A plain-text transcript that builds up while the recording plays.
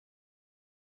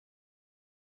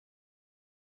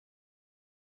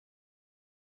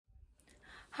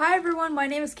Hi everyone, my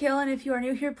name is Kaylin. If you are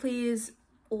new here, please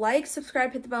like,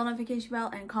 subscribe, hit the bell notification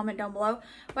bell, and comment down below.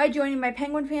 By joining my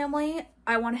penguin family,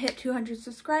 I want to hit 200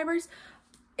 subscribers.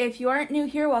 If you aren't new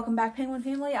here, welcome back, penguin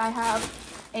family. I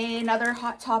have another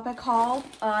Hot Topic haul.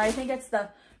 I think it's the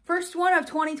first one of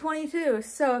 2022.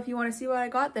 So if you want to see what I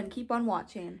got, then keep on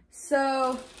watching.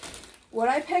 So what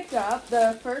I picked up,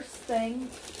 the first thing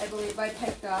I believe I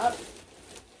picked up,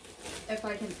 if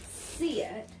I can see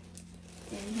it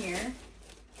in here,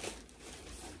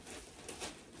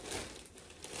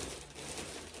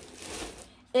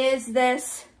 is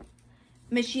this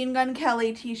Machine Gun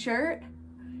Kelly t-shirt.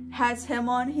 Has him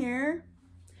on here.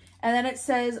 And then it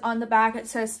says on the back, it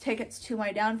says tickets to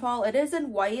my downfall. It is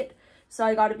in white, so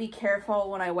I got to be careful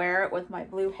when I wear it with my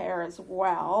blue hair as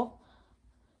well.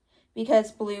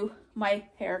 Because my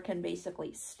hair can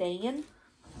basically stain.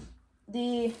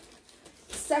 The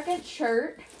second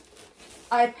shirt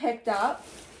I picked up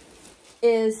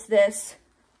is this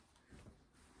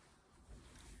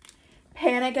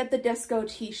Panic at the Disco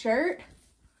t-shirt.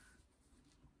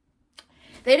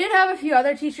 They did have a few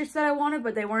other t-shirts that I wanted,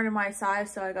 but they weren't in my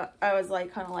size, so I was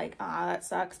like, kind of like, that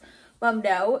sucks. Bummed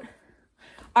out.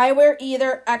 I wear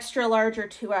either extra large or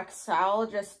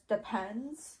 2XL, just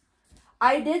depends.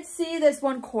 I did see this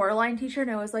one Coraline t-shirt,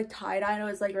 and it was like tie-dye, and it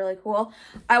was like really cool.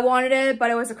 I wanted it,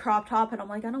 but it was a crop top, and I'm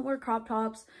like, I don't wear crop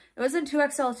tops. It was in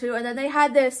 2XL too, and then they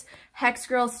had this Hex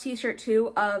Girls t-shirt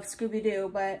too of Scooby-Doo,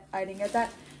 but I didn't get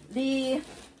that. The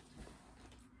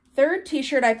third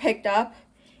t-shirt I picked up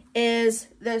is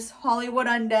this Hollywood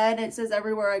Undead, it says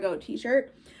Everywhere I Go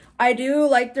t-shirt. I do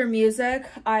like their music.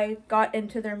 I got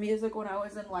into their music when I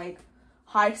was in like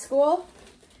high school.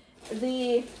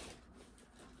 The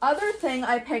other thing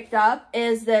I picked up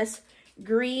is this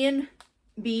green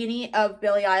beanie of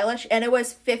Billie Eilish, and it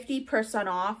was 50%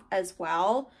 off as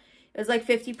well. It was like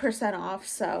 50% off,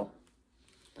 so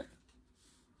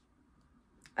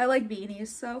I like beanies,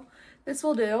 so this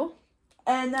will do.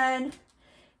 And then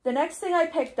the next thing I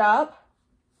picked up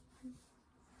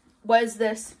was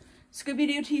this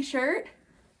Scooby-Doo t-shirt.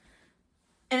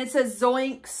 And it says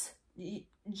Zoinks,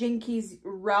 Jinkies,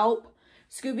 Ralp,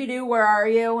 Scooby-Doo, where are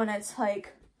you? And it's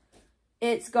like,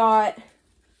 it's got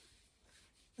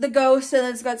the ghost and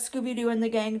it's got Scooby-Doo and the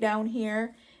gang down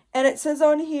here. And it says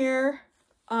on here,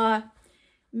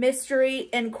 Mystery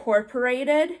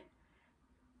Incorporated.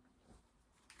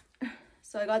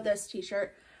 So I got this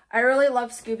t-shirt. I really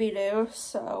love Scooby-Doo,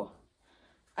 so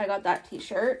I got that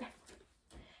t-shirt.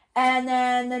 And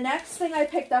then the next thing I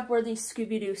picked up were these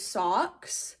Scooby-Doo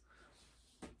socks.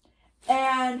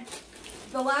 And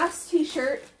the last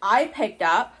t-shirt I picked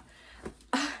up,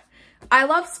 I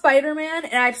love Spider-Man,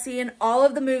 and I've seen all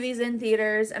of the movies in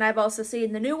theaters, and I've also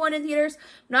seen the new one in theaters.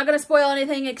 I'm not going to spoil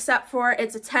anything except for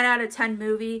it's a 10 out of 10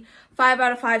 movie, 5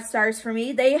 out of 5 stars for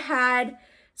me. They had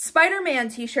Spider-Man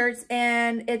t-shirts,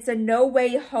 and it's a No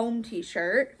Way Home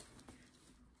t-shirt,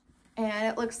 and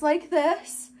it looks like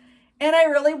this, and I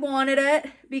really wanted it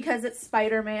because it's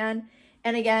Spider-Man,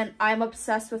 and again, I'm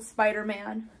obsessed with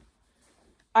Spider-Man.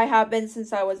 I have been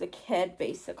since I was a kid,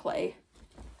 basically,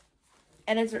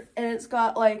 and it's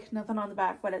got like nothing on the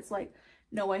back, but it's like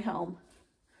No Way Home,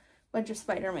 bunch of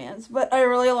Spider-Mans, but I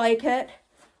really like it.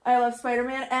 I love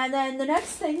Spider-Man. And then the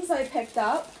next things I picked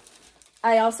up,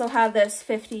 I also have this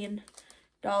 $15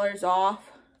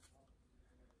 off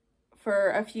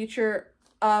for a future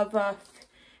of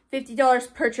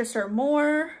 $50 purchase or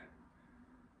more.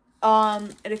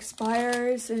 It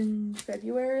expires in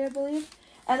February, I believe.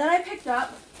 And then I picked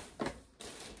up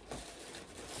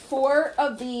 4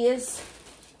 of these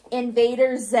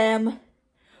Invader Zim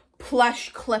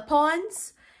plush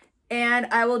clip-ons. And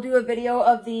I will do a video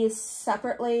of these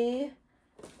separately,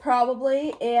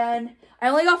 probably. And I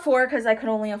only got 4 because I could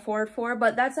only afford 4,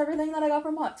 but that's everything that I got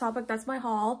from Hot Topic. That's my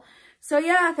haul. So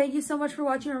yeah, thank you so much for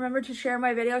watching. Remember to share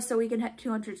my video so we can hit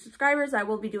 200 subscribers. I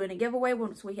will be doing a giveaway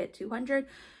once we hit 200.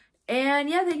 And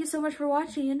yeah, thank you so much for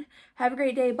watching. Have a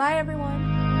great day. Bye,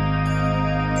 everyone.